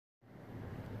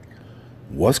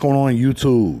What's going on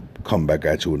YouTube? Coming back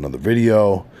at you with another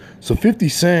video. So 50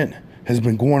 Cent has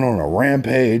been going on a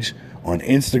rampage on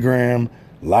Instagram.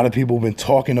 A lot of people have been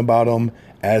talking about him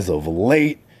as of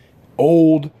late.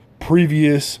 Old,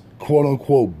 previous, quote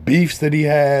unquote, beefs that he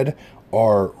had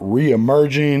are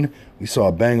re-emerging. We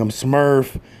saw Bang 'em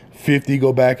Smurf, 50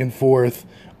 go back and forth.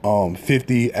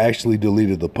 50 actually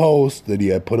deleted the post that he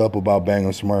had put up about Bang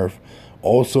 'em Smurf.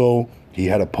 Also, he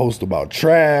had a post about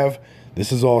TRAV.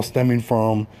 This is all stemming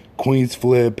from Queen's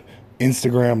Flip,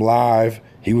 Instagram Live.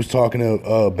 He was talking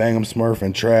to Bang 'em Smurf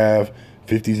and TRAV.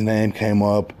 50's name came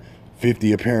up.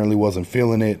 50 apparently wasn't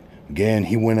feeling it. Again,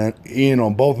 he went in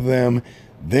on both of them,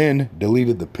 then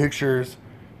deleted the pictures.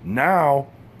 Now,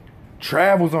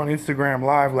 TRAV was on Instagram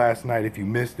Live last night. If you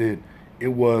missed it,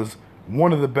 it was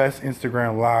one of the best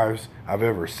Instagram Lives I've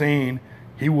ever seen.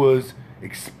 He was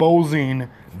exposing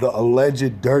the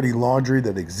alleged dirty laundry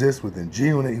that exists within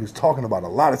G-Unit. He was talking about a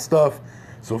lot of stuff.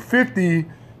 So 50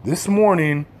 this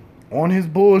morning on his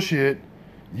bullshit,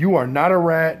 you are not a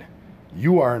rat.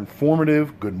 You are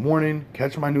informative. Good morning.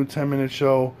 Catch my new 10-minute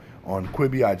show on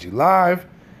Quibi IG Live.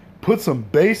 Put some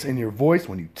bass in your voice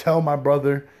when you tell my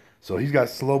brother. So he's got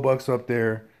Slow Bucks up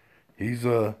there. He's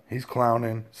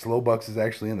clowning. Slow Bucks is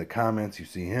actually in the comments. You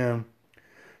see him.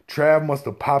 Trav must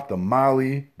have popped a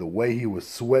molly the way he was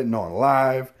sweating on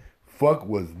live. Fuck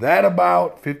was that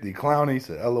about? 50 clowning. He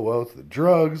said, LOL to the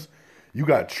drugs. You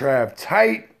got Trav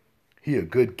tight. He a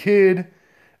good kid.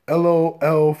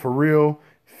 LOL for real.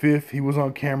 Fifth, he was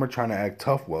on camera trying to act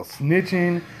tough while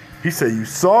snitching. He said, you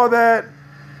saw that?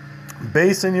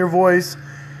 Bass in your voice.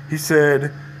 He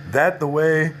said, that the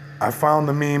way I found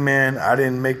the meme, man. I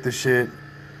didn't make the shit.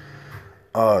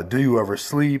 Do you ever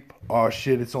sleep? Oh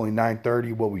shit, it's only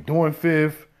 9:30. What we doing,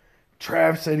 Fifth?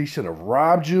 Trav said he should have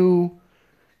robbed you.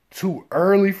 Too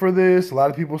early for this. A lot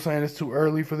of people saying it's too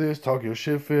early for this. Talk your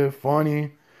shit, Fifth.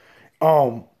 Funny.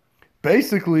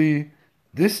 Basically,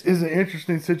 this is an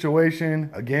interesting situation.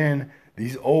 Again,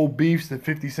 these old beefs that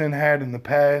 50 Cent had in the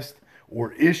past,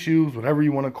 or issues, whatever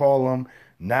you want to call them,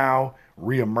 now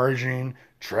re-emerging.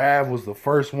 Trav was the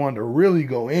first one to really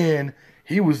go in.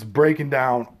 He was breaking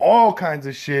down all kinds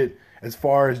of shit as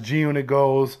far as G-Unit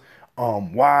goes.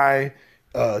 Why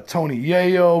Tony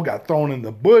Yayo got thrown in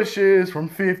the bushes from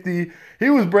 50. He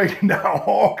was breaking down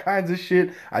all kinds of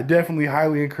shit. I definitely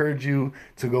highly encourage you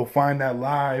to go find that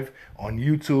live on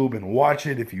YouTube and watch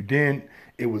it. If you didn't,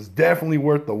 it was definitely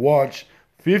worth the watch.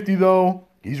 50 though,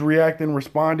 he's reacting,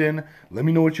 responding. Let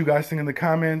me know what you guys think in the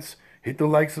comments. Hit the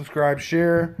like, subscribe,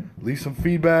 share, leave some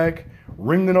feedback.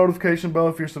 Ring the notification bell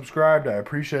if you're subscribed. I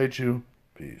appreciate you.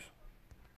 Peace.